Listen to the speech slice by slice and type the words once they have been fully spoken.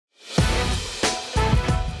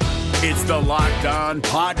It's the Locked On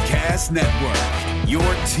Podcast Network, your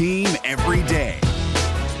team every day.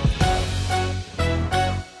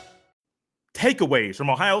 Takeaways from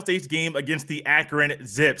Ohio State's game against the Akron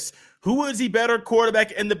Zips. Who is the better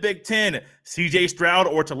quarterback in the Big Ten, C.J. Stroud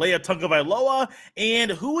or Talea Tagovailoa? And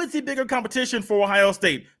who is the bigger competition for Ohio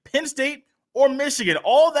State, Penn State or Michigan?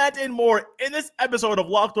 All that and more in this episode of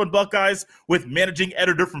Locked On Buckeyes with managing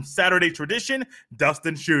editor from Saturday Tradition,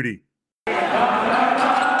 Dustin Schutte.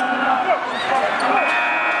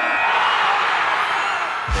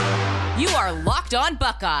 You are Locked On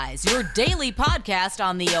Buckeyes, your daily podcast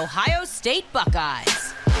on the Ohio State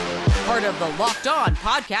Buckeyes. Part of the Locked On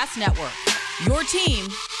Podcast Network, your team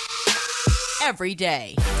every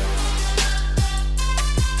day.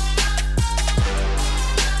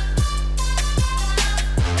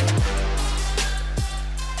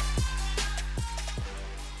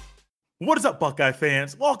 What is up, Buckeye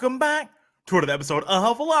fans? Welcome back to another episode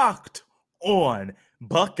of Locked On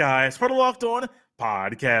Buckeyes for the Locked On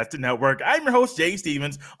Podcast Network. I'm your host, Jay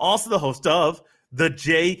Stevens, also the host of the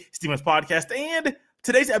Jay Stevens Podcast, and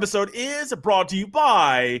today's episode is brought to you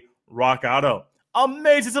by Rock Auto.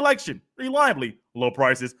 Amazing selection, reliably low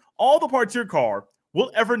prices, all the parts your car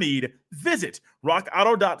will ever need. Visit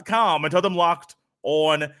rockauto.com and tell them Locked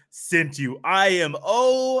On sent you. I am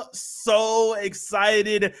so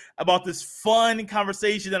excited about this fun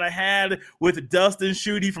conversation that I had with Dustin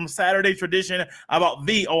Schutte from Saturday Tradition about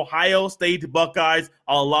the Ohio State Buckeyes.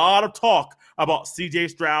 A lot of talk about C.J.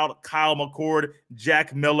 Stroud, Kyle McCord,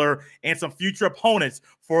 Jack Miller, and some future opponents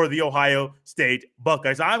for the Ohio State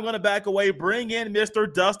Buckeyes. I'm going to back away, bring in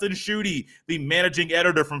Mr. Dustin Schutte, the managing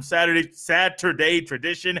editor from Saturday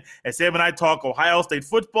Tradition, as Sam and I talk Ohio State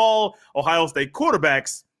football, Ohio State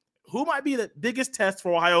quarterbacks. Who might be the biggest test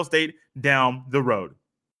for Ohio State down the road?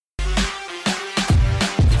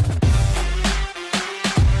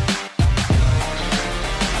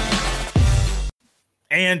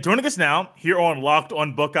 And joining us now here on Locked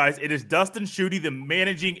On Buckeyes, it is Dustin Schutte, the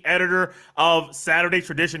managing editor of Saturday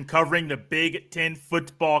Tradition, covering the Big Ten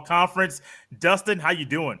Football Conference. Dustin, how you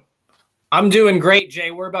doing? I'm doing great,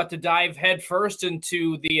 Jay. We're about to dive headfirst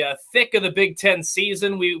into the thick of the Big Ten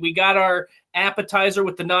season. We got our appetizer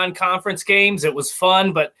with the non-conference games. It was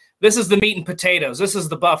fun, but this is the meat and potatoes. This is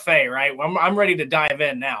the buffet, right? I'm ready to dive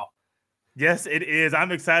in now. Yes, it is.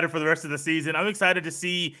 I'm excited for the rest of the season. I'm excited to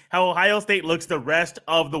see how Ohio State looks the rest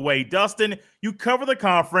of the way. Dustin, you cover the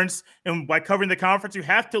conference, and by covering the conference, you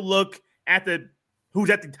have to look at who's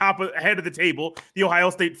at the head of the table, the Ohio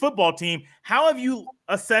State football team. How have you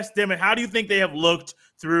assessed them, and how do you think they have looked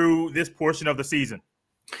through this portion of the season?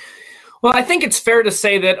 Well, I think it's fair to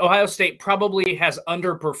say that Ohio State probably has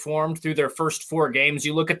underperformed through their first four games.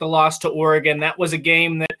 You look at the loss to Oregon, that was a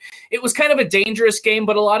game that it was kind of a dangerous game,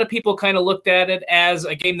 but a lot of people kind of looked at it as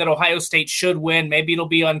a game that Ohio State should win. Maybe it'll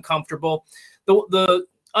be uncomfortable. The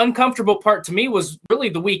uncomfortable part to me was really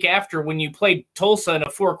the week after when you played Tulsa in a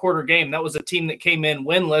four-quarter game. That was a team that came in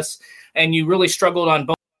winless, and you really struggled on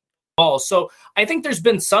both balls. So I think there's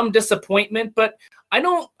been some disappointment, but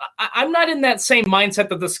I'm not in that same mindset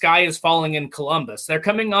that the sky is falling in Columbus. They're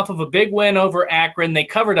coming off of a big win over Akron. They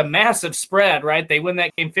covered a massive spread, right? They win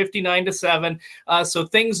that game 59-7. So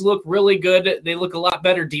things look really good. They look a lot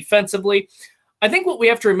better defensively. I think what we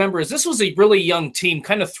have to remember is this was a really young team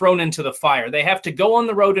kind of thrown into the fire. They have to go on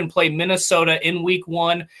the road and play Minnesota in week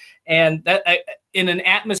one, and that in an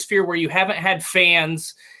atmosphere where you haven't had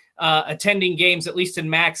fans attending games, at least in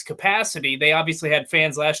max capacity. They obviously had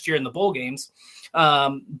fans last year in the bowl games.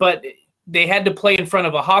 But they had to play in front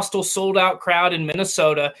of a hostile, sold-out crowd in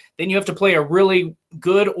Minnesota. Then you have to play a really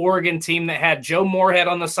good Oregon team that had Joe Moorhead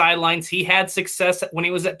on the sidelines. He had success when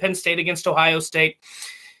he was at Penn State against Ohio State.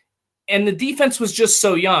 And the defense was just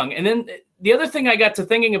so young. And then the other thing I got to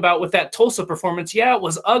thinking about with that Tulsa performance, yeah, it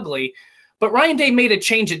was ugly, but Ryan Day made a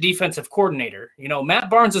change at defensive coordinator. You know, Matt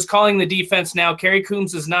Barnes is calling the defense now. Kerry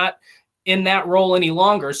Coombs is not in that role any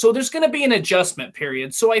longer. So there's going to be an adjustment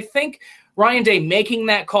period. So I think Ryan Day making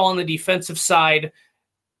that call on the defensive side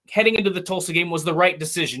heading into the Tulsa game was the right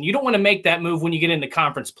decision. You don't want to make that move when you get into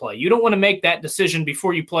conference play. You don't want to make that decision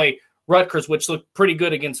before you play Rutgers, which looked pretty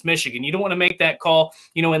good against Michigan. You don't want to make that call,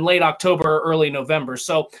 in late October or early November.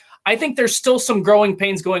 So I think there's still some growing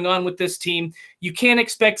pains going on with this team. You can't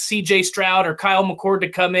expect C.J. Stroud or Kyle McCord to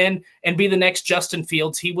come in and be the next Justin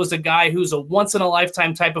Fields. He was a guy who's a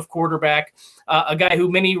once-in-a-lifetime type of quarterback, a guy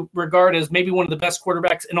who many regard as maybe one of the best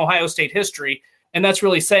quarterbacks in Ohio State history, and that's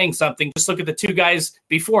really saying something. Just look at the two guys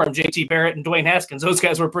before him, J.T. Barrett and Dwayne Haskins. Those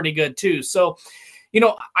guys were pretty good too. So,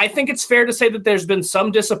 I think it's fair to say that there's been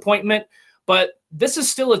some disappointment, but this is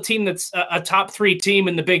still a team that's a top three team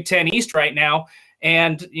in the Big Ten East right now.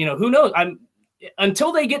 And, who knows?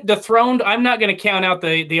 Until they get dethroned, I'm not going to count out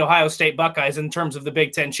the Ohio State Buckeyes in terms of the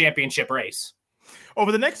Big Ten championship race.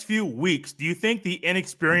 Over the next few weeks, do you think the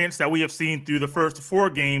inexperience that we have seen through the first 4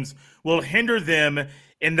 games will hinder them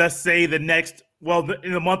in, let's say, in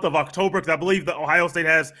the month of October? Because I believe that Ohio State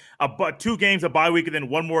has 2 games, a bye week, and then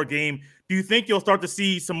 1 more game. Do you think you'll start to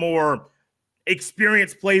see some more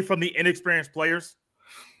experience play from the inexperienced players?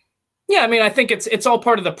 Yeah, I mean, I think it's all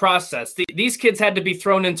part of the process. These kids had to be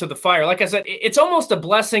thrown into the fire. Like I said, it's almost a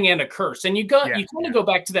blessing and a curse. And you kind of go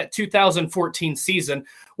back to that 2014 season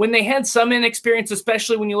when they had some inexperience,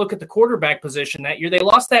 especially when you look at the quarterback position that year. They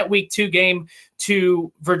lost that week 2 game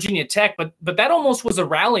to Virginia Tech, but that almost was a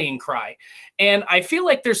rallying cry. And I feel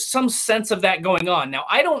like there's some sense of that going on. Now,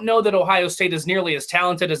 I don't know that Ohio State is nearly as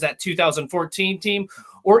talented as that 2014 team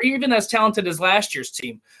or even as talented as last year's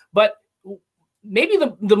team, but maybe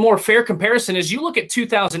the more fair comparison is you look at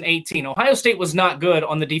 2018. Ohio State was not good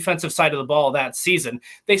on the defensive side of the ball that season.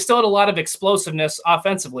 They still had a lot of explosiveness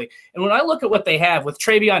offensively. And when I look at what they have with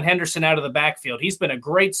Travion Henderson out of the backfield, he's been a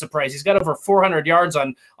great surprise. He's got over 400 yards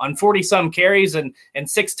on 40-some carries and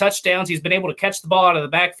 6 touchdowns. He's been able to catch the ball out of the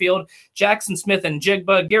backfield. Jackson Smith and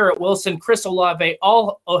Jigba, Garrett Wilson, Chris Olave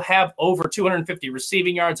all have over 250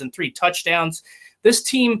 receiving yards and 3 touchdowns. This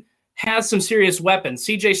team has some serious weapons.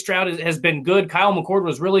 CJ Stroud has been good. Kyle McCord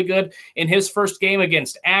was really good in his first game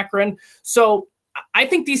against Akron. So I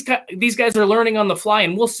think these guys are learning on the fly,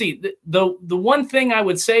 and we'll see. The one thing I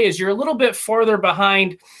would say is you're a little bit farther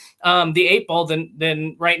behind the 8 ball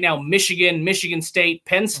than right now Michigan State,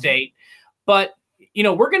 Penn State. But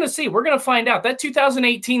we're going to see. We're going to find out. That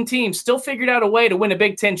 2018 team still figured out a way to win a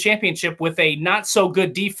Big Ten championship with a not so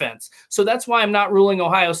good defense. So that's why I'm not ruling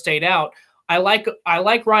Ohio State out. I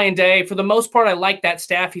like Ryan Day. For the most part, I like that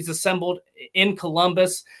staff he's assembled in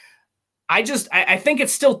Columbus. I think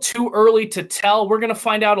it's still too early to tell. We're going to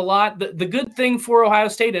find out a lot. The good thing for Ohio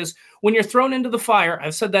State is when you're thrown into the fire,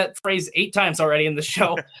 I've said that phrase 8 times already in the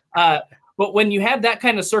show, but when you have that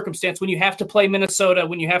kind of circumstance, when you have to play Minnesota,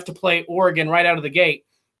 when you have to play Oregon right out of the gate,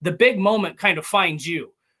 the big moment kind of finds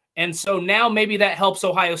you. And so now maybe that helps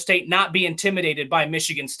Ohio State not be intimidated by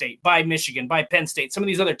Michigan State, by Michigan, by Penn State, some of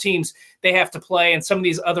these other teams they have to play and some of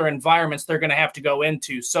these other environments they're going to have to go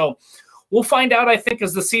into. So we'll find out, I think,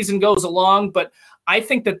 as the season goes along. But I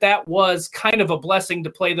think that was kind of a blessing to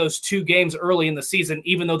play those 2 games early in the season,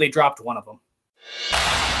 even though they dropped one of them.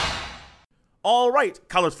 All right,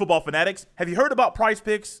 college football fanatics, have you heard about Prize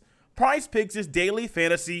Picks? Prize Picks is daily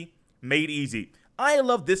fantasy made easy. I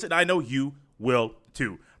love this, and I know you will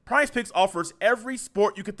too. Prize Picks offers every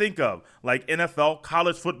sport you could think of, like NFL,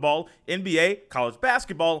 college football, NBA, college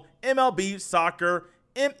basketball, MLB, soccer,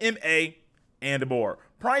 MMA, and more.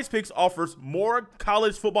 Prize Picks offers more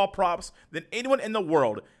college football props than anyone in the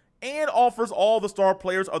world and offers all the star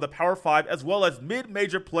players of the Power 5 as well as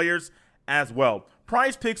mid-major players as well.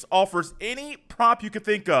 Prize Picks offers any prop you could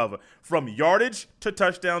think of, from yardage to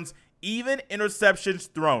touchdowns, even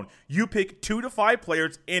interceptions thrown. You pick 2 to 5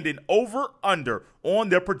 players and an over-under on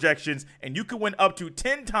their projections, and you can win up to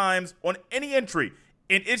 10 times on any entry.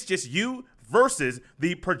 And it's just you versus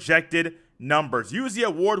the projected numbers. Use the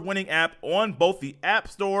award-winning app on both the App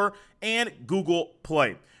Store and Google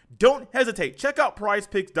Play. Don't hesitate. Check out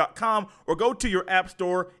prizepicks.com or go to your app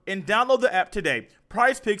store and download the app today.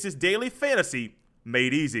 Prize Picks is daily fantasy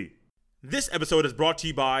made easy. This episode is brought to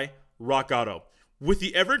you by Rock Auto. With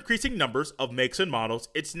the ever-increasing numbers of makes and models,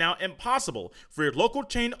 it's now impossible for your local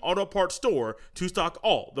chain auto parts store to stock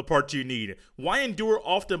all the parts you need. Why endure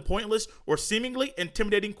often pointless or seemingly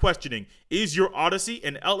intimidating questioning? Is your Odyssey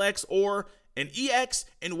an LX or an EX?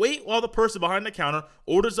 And wait while the person behind the counter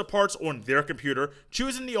orders the parts on their computer,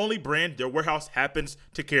 choosing the only brand their warehouse happens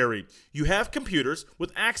to carry. You have computers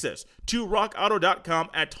with access to rockauto.com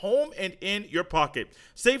at home and in your pocket.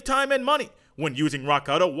 Save time and money. When using Rock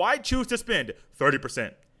Auto, why choose to spend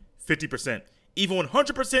 30%, 50%, even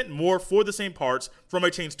 100% more for the same parts from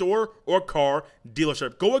a chain store or car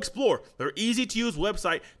dealership? Go explore their easy-to-use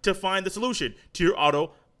website to find the solution to your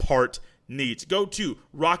auto part needs. Go to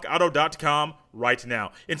rockauto.com right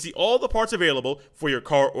now and see all the parts available for your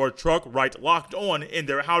car or truck right locked on in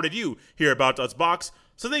their How Did You Hear About Us box,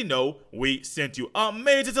 so they know we sent you.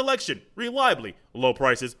 Amazing selection, reliably low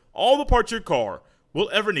prices, all the parts your car will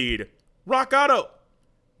ever need.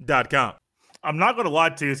 rockauto.com. I'm not going to lie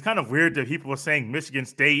to you. It's kind of weird that people are saying Michigan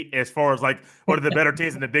State as far as like one of the better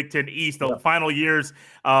teams in the Big Ten East. The final years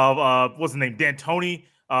of, what's his name? D'Antoni.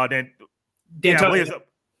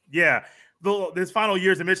 His final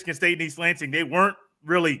years in Michigan State and East Lansing, they weren't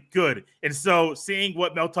really good. And so seeing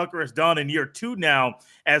what Mel Tucker has done in year 2 now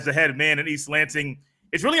as the head man in East Lansing,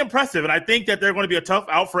 it's really impressive. And I think that they're going to be a tough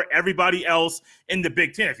out for everybody else in the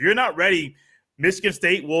Big Ten. If you're not ready, Michigan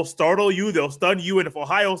State will startle you. They'll stun you. And if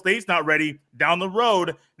Ohio State's not ready, down the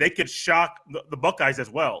road, they could shock the Buckeyes as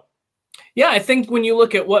well. Yeah, I think when you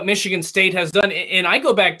look at what Michigan State has done, and I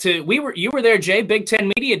go back to you were there, Jay, Big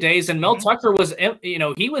Ten Media Days, and Mel Tucker was,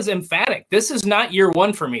 he was emphatic. This is not year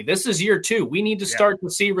one for me. This is year two. We need to start to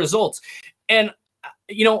see results. And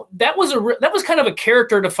that was kind of a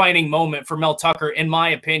character defining moment for Mel Tucker, in my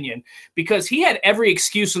opinion, because he had every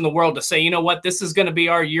excuse in the world to say, you know what, this is going to be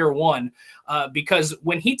our year one. Because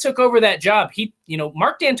when he took over that job,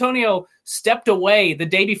 Mark D'Antonio stepped away the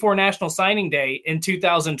day before National Signing Day in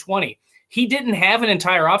 2020. He didn't have an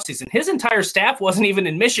entire offseason. His entire staff wasn't even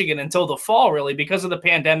in Michigan until the fall, really, because of the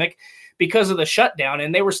pandemic, because of the shutdown.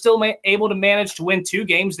 And they were still able to manage to win 2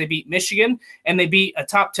 games. They beat Michigan, and they beat a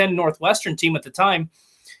top 10 Northwestern team at the time.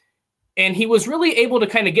 And he was really able to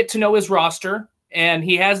kind of get to know his roster. And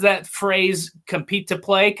he has that phrase, compete to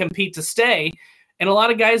play, compete to stay. And a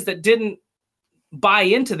lot of guys that didn't buy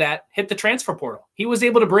into that hit the transfer portal. He was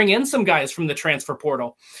able to bring in some guys from the transfer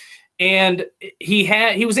portal. And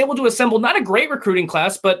he was able to assemble not a great recruiting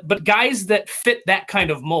class, but guys that fit that kind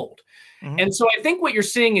of mold. Mm-hmm. And so I think what you're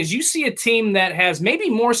seeing is you see a team that has, maybe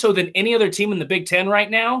more so than any other team in the Big Ten right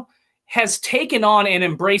now, has taken on and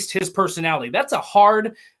embraced his personality. That's a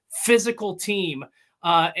hard, physical team.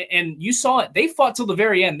 And you saw it. They fought till the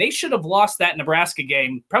very end. They should have lost that Nebraska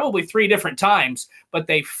game probably 3 different times, but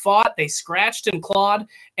they fought, they scratched and clawed.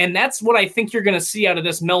 And that's what I think you're going to see out of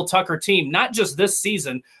this Mel Tucker team, not just this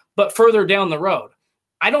season, but further down the road.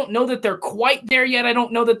 I don't know that they're quite there yet. I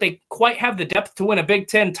don't know that they quite have the depth to win a Big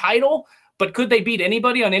Ten title, but could they beat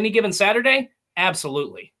anybody on any given Saturday?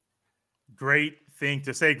 Absolutely. Great thing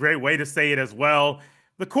to say. Great way to say it as well.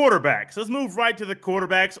 The quarterbacks. Let's move right to the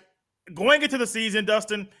quarterbacks. Going into the season,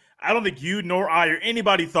 Dustin, I don't think you nor I or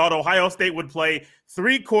anybody thought Ohio State would play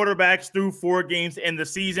 3 quarterbacks through 4 games in the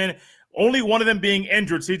season. Only one of them being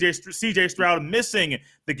injured, CJ Stroud missing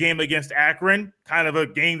the game against Akron, kind of a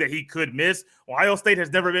game that he could miss. Ohio State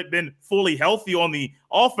has never been fully healthy on the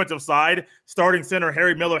offensive side. Starting center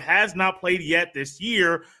Harry Miller has not played yet this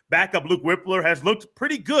year. Backup Luke Whippler has looked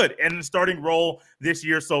pretty good in the starting role this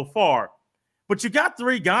year so far. But you got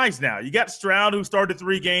 3 guys now. You got Stroud, who started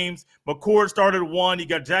 3 games. McCord started 1. You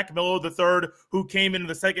got Jack Miller III, who came into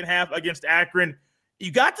the second half against Akron.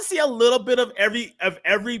 You got to see a little bit of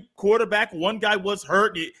every quarterback. One guy was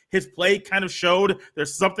hurt. His play kind of showed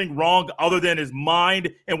there's something wrong other than his mind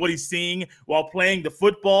and what he's seeing while playing the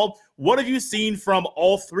football. What have you seen from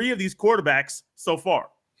all 3 of these quarterbacks so far?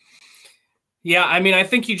 Yeah, I mean, I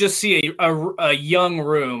think you just see a young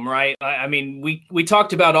room, right? I mean, we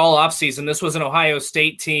talked about all offseason. This was an Ohio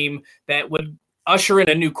State team that would usher in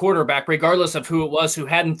a new quarterback, regardless of who it was, who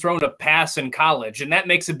hadn't thrown a pass in college. And that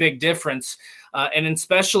makes a big difference. And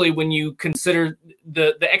especially when you consider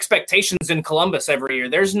the expectations in Columbus every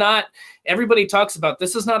year. Everybody talks about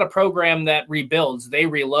this is not a program that rebuilds, they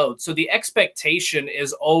reload. So the expectation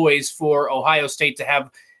is always for Ohio State to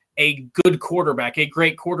have a good quarterback, a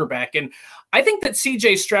great quarterback. And I think that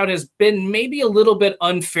CJ Stroud has been maybe a little bit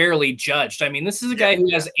unfairly judged. I mean, this is a guy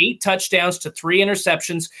who has 8 touchdowns to 3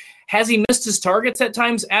 interceptions. Has he missed his targets at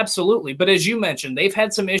times? Absolutely. But as you mentioned, they've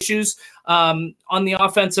had some issues on the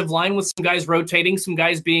offensive line with some guys rotating, some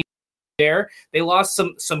guys being there. They lost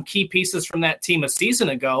some key pieces from that team a season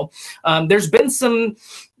ago. There's been some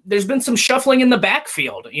shuffling in the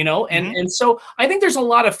backfield, and so I think there's a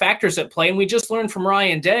lot of factors at play. And we just learned from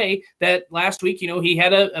Ryan Day that last week, he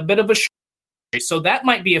had a bit of a so that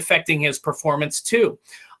might be affecting his performance too.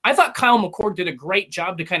 I thought Kyle McCord did a great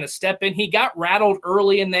job to kind of step in. He got rattled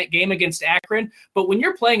early in that game against Akron, but when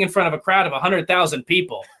you're playing in front of a crowd of 100,000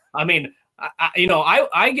 people, I mean,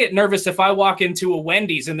 I get nervous if I walk into a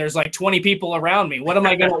Wendy's and there's like 20 people around me. What am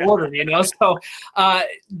I going to order? So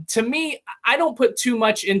to me, I don't put too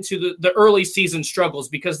much into the early season struggles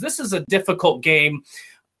because this is a difficult game.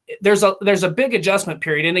 There's a big adjustment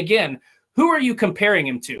period. And again, who are you comparing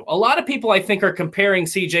him to? A lot of people, I think, are comparing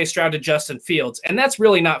CJ Stroud to Justin Fields, and that's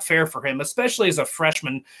really not fair for him, especially as a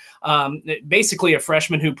freshman, basically a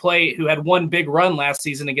freshman who had one big run last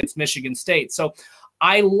season against Michigan State. So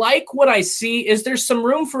I like what I see. Is there some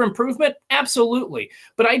room for improvement? Absolutely.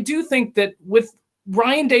 But I do think that with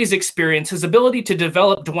Ryan Day's experience, his ability to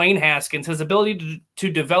develop Dwayne Haskins, his ability to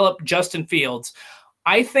develop Justin Fields,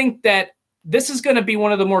 I think that this is going to be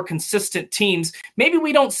one of the more consistent teams. Maybe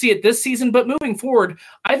we don't see it this season, but moving forward,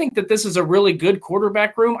 I think that this is a really good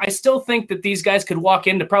quarterback room. I still think that these guys could walk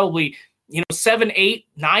into probably, 7, 8,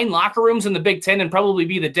 9 locker rooms in the Big Ten and probably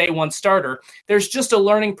be the day one starter. There's just a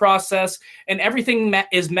learning process, and everything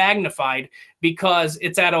is magnified because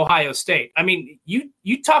it's at Ohio State. I mean,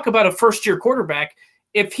 you talk about a first-year quarterback.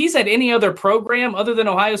 If he's at any other program other than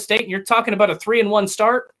Ohio State and you're talking about a 3-1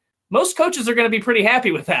 start, most coaches are going to be pretty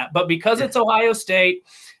happy with that. But because it's Ohio State,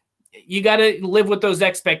 you got to live with those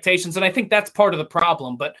expectations, and I think that's part of the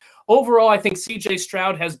problem. But overall, I think C.J.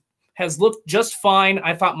 Stroud has looked just fine.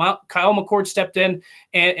 I thought Kyle McCord stepped in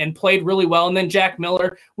and played really well. And then Jack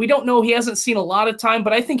Miller, we don't know. He hasn't seen a lot of time,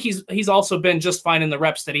 but I think he's also been just fine in the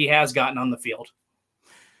reps that he has gotten on the field.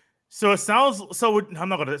 So I'm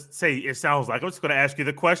not going to say it sounds like. I'm just going to ask you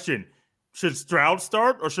the question. Should Stroud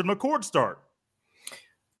start or should McCord start?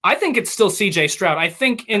 I think it's still C.J. Stroud. I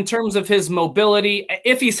think in terms of his mobility,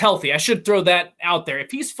 if he's healthy, I should throw that out there. If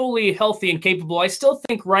he's fully healthy and capable, I still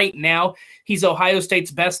think right now he's Ohio State's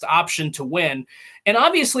best option to win. And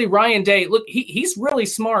obviously Ryan Day, look, he's really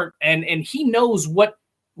smart and he knows what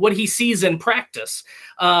he sees in practice.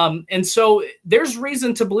 And so there's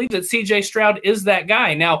reason to believe that C.J. Stroud is that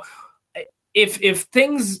guy. Now, if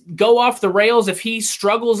things go off the rails, if he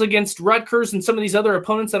struggles against Rutgers and some of these other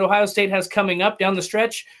opponents that Ohio State has coming up down the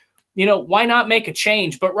stretch, why not make a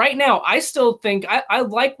change? But right now, I still think I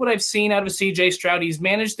like what I've seen out of C.J. Stroud. He's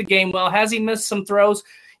managed the game well. Has he missed some throws?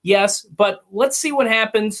 Yes, but let's see what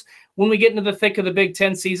happens when we get into the thick of the Big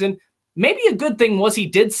Ten season. Maybe a good thing was he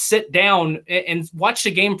did sit down and watch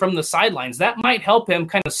the game from the sidelines. That might help him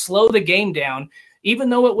kind of slow the game down.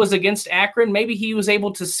 Even though it was against Akron, maybe he was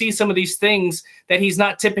able to see some of these things that he's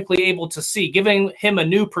not typically able to see, giving him a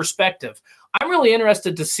new perspective. I'm really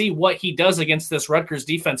interested to see what he does against this Rutgers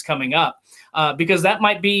defense coming up, because that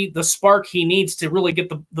might be the spark he needs to really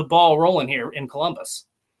get the ball rolling here in Columbus.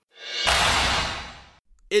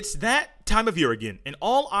 It's that time of year again, and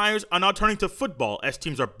all eyes are now turning to football as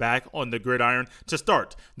teams are back on the gridiron to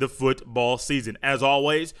start the football season. As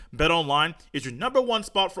always, BetOnline is your number one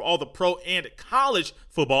spot for all the pro and college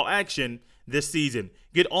football action this season.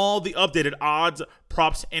 Get all the updated odds,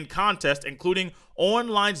 props, and contests, including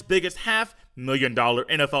online's biggest $500,000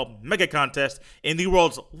 NFL mega contest and the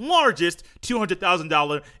world's largest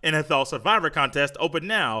 $200,000 NFL Survivor contest, open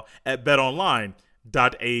now at BetOnline.ag.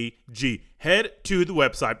 Head to the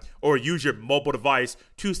website or use your mobile device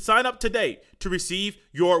to sign up today to receive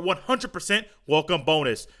your 100% welcome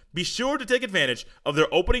bonus. Be sure to take advantage of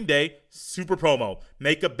their opening day super promo.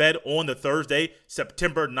 Make a bet on the Thursday,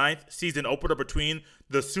 September 9th season opener between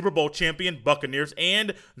the Super Bowl champion Buccaneers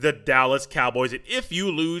and the Dallas Cowboys. And if you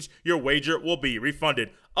lose, your wager will be refunded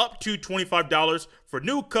up to $25 for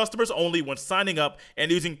new customers only when signing up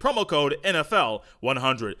and using promo code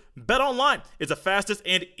NFL100. BetOnline is the fastest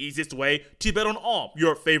and easiest way to bet on all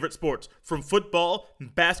your favorite sports, from football,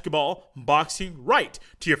 basketball, boxing, right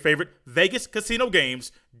to your favorite Vegas casino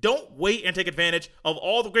games. Don't wait and take advantage of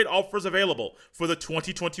all the great offers available for the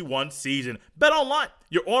 2021 season. BetOnline,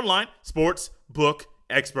 your online sports book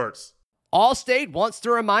experts. Allstate wants to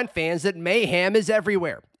remind fans that mayhem is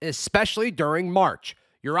everywhere, especially during March.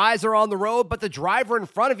 Your eyes are on the road, but the driver in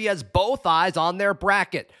front of you has both eyes on their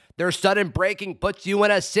bracket. Their sudden braking puts you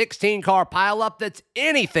in a 16-car pileup that's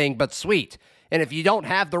anything but sweet. And if you don't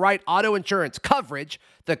have the right auto insurance coverage,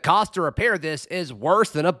 the cost to repair this is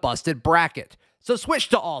worse than a busted bracket. So switch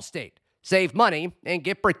to Allstate, save money, and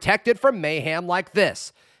get protected from mayhem like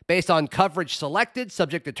this. Based on coverage selected,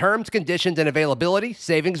 subject to terms, conditions, and availability,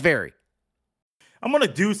 savings vary. I'm going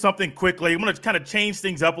to do something quickly. I'm going to kind of change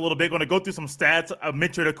things up a little bit. I'm going to go through some stats. I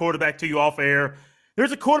mentioned a quarterback to you off air.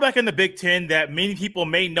 There's a quarterback in the Big Ten that many people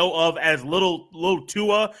may know of as little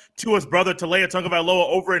Tua, Tua's brother, Talea Tagovailoa,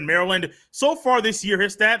 over in Maryland. So far this year,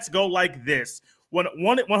 his stats go like this.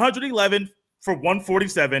 111 for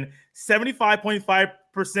 147,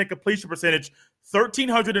 75.5% completion percentage,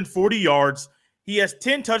 1,340 yards. He has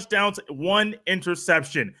 10 touchdowns, 1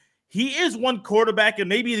 interception. He is one quarterback and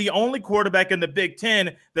maybe the only quarterback in the Big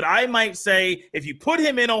Ten that I might say if you put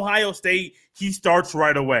him in Ohio State, he starts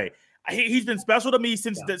right away. He's been special to me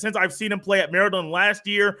since I've seen him play at Maryland last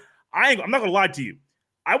year. I'm not going to lie to you.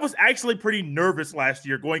 I was actually pretty nervous last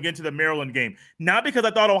year going into the Maryland game. Not because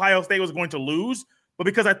I thought Ohio State was going to lose, but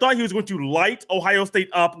because I thought he was going to light Ohio State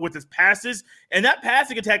up with his passes. And that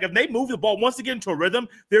passing attack, if they move the ball once again into a rhythm,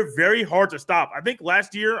 they're very hard to stop. I think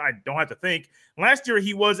last year, I don't have to think, last year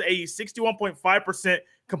he was a 61.5%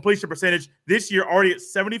 completion percentage. This year, already at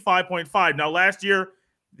 75.5%. Now, last year,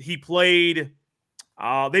 he played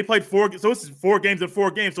they played 4, so this is 4 games in 4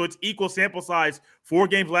 games, so it's equal sample size. 4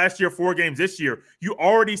 games last year, 4 games this year. You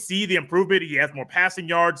already see the improvement. He has more passing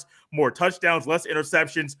yards, more touchdowns, less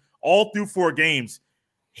interceptions, all through 4 games.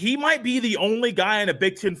 he might be the only guy in a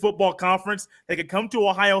Big Ten football conference that could come to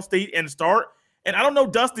Ohio State and start. And I don't know,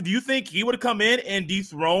 Dustin, do you think he would come in and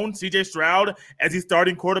dethrone C.J. Stroud as his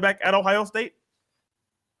starting quarterback at Ohio State?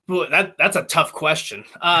 Well, that's a tough question.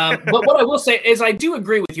 But what I will say is I do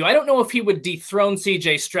agree with you. I don't know if he would dethrone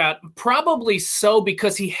C.J. Stroud. Probably so,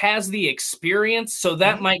 because he has the experience, so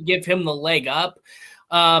that might give him the leg up.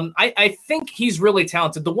 I think he's really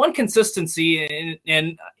talented. The one consistency,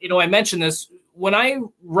 and I mentioned this, when I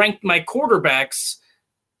ranked my quarterbacks,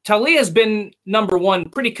 Taulia has been number one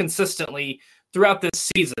pretty consistently throughout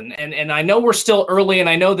this season. And I know we're still early, and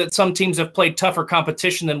I know that some teams have played tougher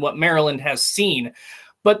competition than what Maryland has seen.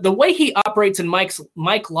 But the way he operates in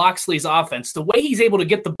Mike Locksley's offense, the way he's able to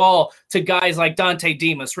get the ball to guys like Dante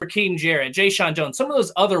Demas, Rakeem Jarrett, Jayshon Jones, some of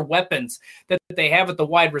those other weapons that they have at the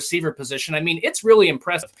wide receiver position, I mean, it's really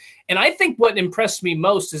impressive. And I think what impressed me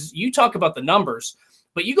most is you talk about the numbers,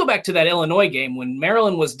 but you go back to that Illinois game when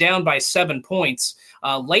Maryland was down by 7 points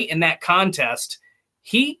late in that contest.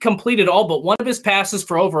 He completed all but one of his passes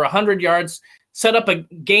for over 100 yards, set up a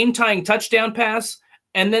game-tying touchdown pass,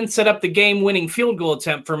 and then set up the game-winning field goal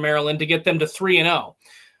attempt for Maryland to get them to 3-0.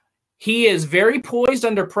 He is very poised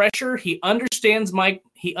under pressure. He understands Mike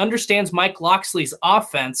Locksley's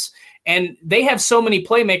offense, and they have so many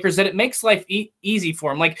playmakers that it makes life easy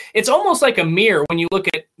for him. Like, it's almost like a mirror when you look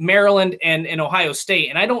at Maryland and Ohio State.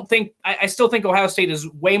 And I still think Ohio State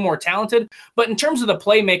is way more talented, but in terms of the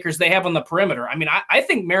playmakers they have on the perimeter, I mean, I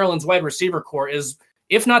think Maryland's wide receiver core is,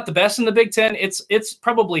 if not the best in the Big Ten, it's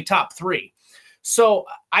probably top 3. So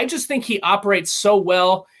I just think he operates so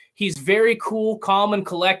well. He's very cool, calm, and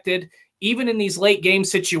collected. Even in these late game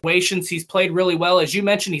situations, he's played really well. As you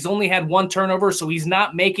mentioned, he's only had 1 turnover, so he's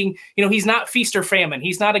not making, he's not feast or famine.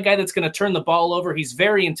 He's not a guy that's going to turn the ball over. He's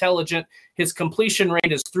very intelligent. His completion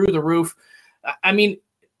rate is through the roof. I mean,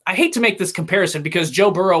 I hate to make this comparison because Joe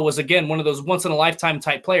Burrow was, again, one of those once-in-a-lifetime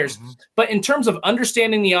type players. Mm-hmm. But in terms of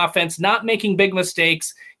understanding the offense, not making big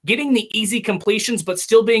mistakes, getting the easy completions, but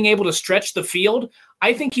still being able to stretch the field,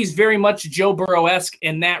 I think he's very much Joe Burrow-esque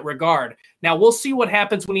in that regard. Now, we'll see what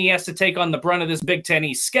happens when he has to take on the brunt of this Big Ten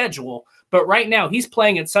East schedule. But right now, he's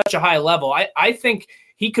playing at such a high level. I think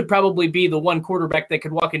he could probably be the one quarterback that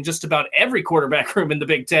could walk in just about every quarterback room in the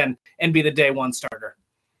Big Ten and be the day one starter.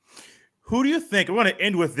 Who do you think, I want to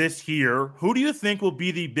end with this here, who do you think will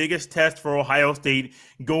be the biggest test for Ohio State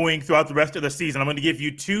going throughout the rest of the season? I'm going to give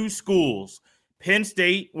you 2 schools, Penn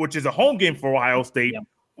State, which is a home game for Ohio State,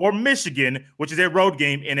 or Michigan, which is a road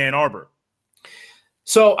game in Ann Arbor.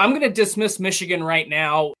 So I'm going to dismiss Michigan right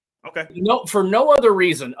now. Okay. For no other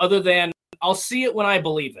reason other than I'll see it when I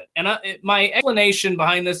believe it. And my explanation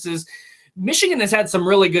behind this is Michigan has had some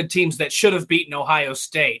really good teams that should have beaten Ohio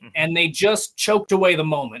State, and they just choked away the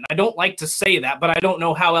moment. I don't like to say that, but I don't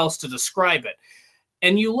know how else to describe it.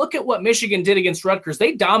 And you look at what Michigan did against Rutgers,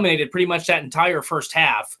 they dominated pretty much that entire first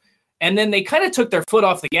half, and then they kind of took their foot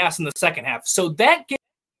off the gas in the second half. So that gives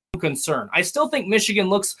me concern. I still think Michigan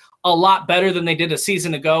looks a lot better than they did a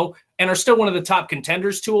season ago and are still one of the top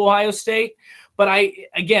contenders to Ohio State. But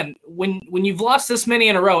when you've lost this many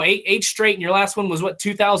in a row, eight straight, and your last one was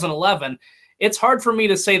 2011, it's hard for me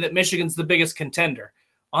to say that Michigan's the biggest contender.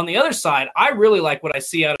 On the other side, I really like what I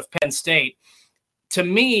see out of Penn State. To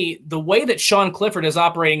me, the way that Sean Clifford is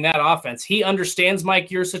operating that offense, he understands Mike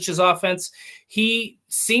Yurcich's offense. They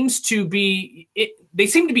seem to be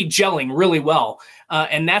gelling really well.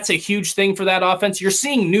 And that's a huge thing for that offense. You're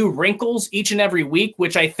seeing new wrinkles each and every week,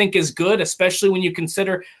 which I think is good, especially when you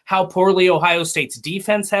consider how poorly Ohio State's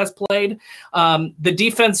defense has played. The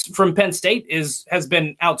defense from Penn State has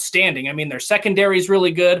been outstanding. I mean, their secondary is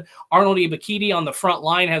really good. Arnold Ebiketie on the front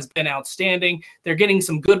line has been outstanding. They're getting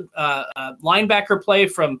some good linebacker play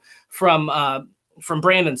from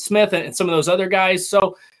Brandon Smith and some of those other guys.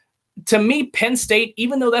 So to me, Penn State,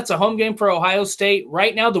 even though that's a home game for Ohio State,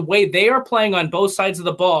 right now the way they are playing on both sides of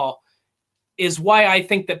the ball is why I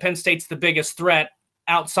think that Penn State's the biggest threat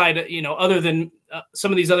outside, other than some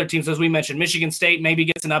of these other teams, as we mentioned. Michigan State maybe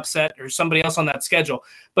gets an upset or somebody else on that schedule.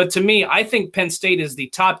 But to me, I think Penn State is the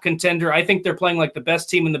top contender. I think they're playing like the best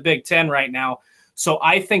team in the Big Ten right now. So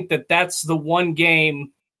I think that that's the one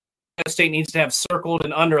game Ohio State needs to have circled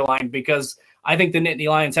and underlined, because I think the Nittany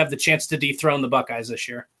Lions have the chance to dethrone the Buckeyes this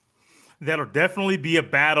year. That'll definitely be a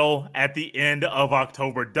battle at the end of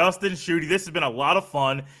October. Dustin, Schutte, this has been a lot of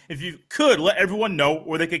fun. If you could, let everyone know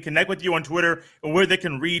where they can connect with you on Twitter and where they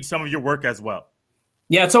can read some of your work as well.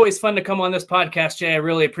 Yeah, it's always fun to come on this podcast, Jay. I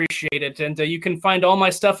really appreciate it. And you can find all my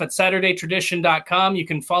stuff at SaturdayTradition.com. You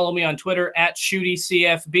can follow me on Twitter at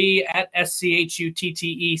SchutteCFB, at SCHUTTECFB,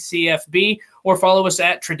 or follow us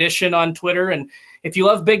at Tradition on Twitter. And if you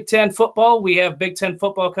love Big Ten football, we have Big Ten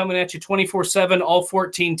football coming at you 24/7, all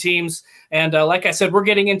 14 teams. And like I said, we're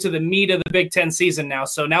getting into the meat of the Big Ten season now.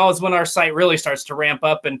 So now is when our site really starts to ramp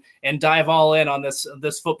up and dive all in on this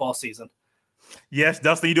football season. Yes,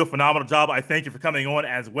 Dustin, you do a phenomenal job. I thank you for coming on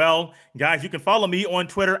as well. Guys, you can follow me on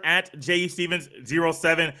Twitter at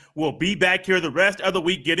jstevens07. We'll be back here the rest of the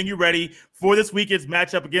week getting you ready for this weekend's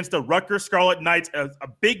matchup against the Rutgers Scarlet Knights. A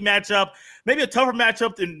big matchup, maybe a tougher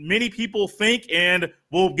matchup than many people think, and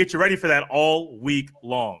we'll get you ready for that all week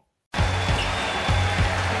long.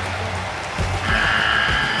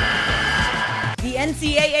 The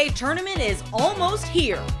NCAA tournament is almost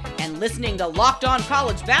here, and listening to Locked On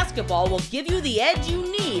College Basketball will give you the edge you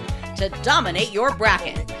need to dominate your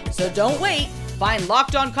bracket. So don't wait. Find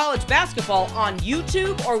Locked On College Basketball on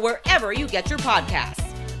YouTube or wherever you get your podcasts.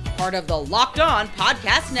 Part of the Locked On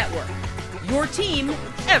Podcast Network. Your team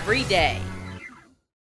every day.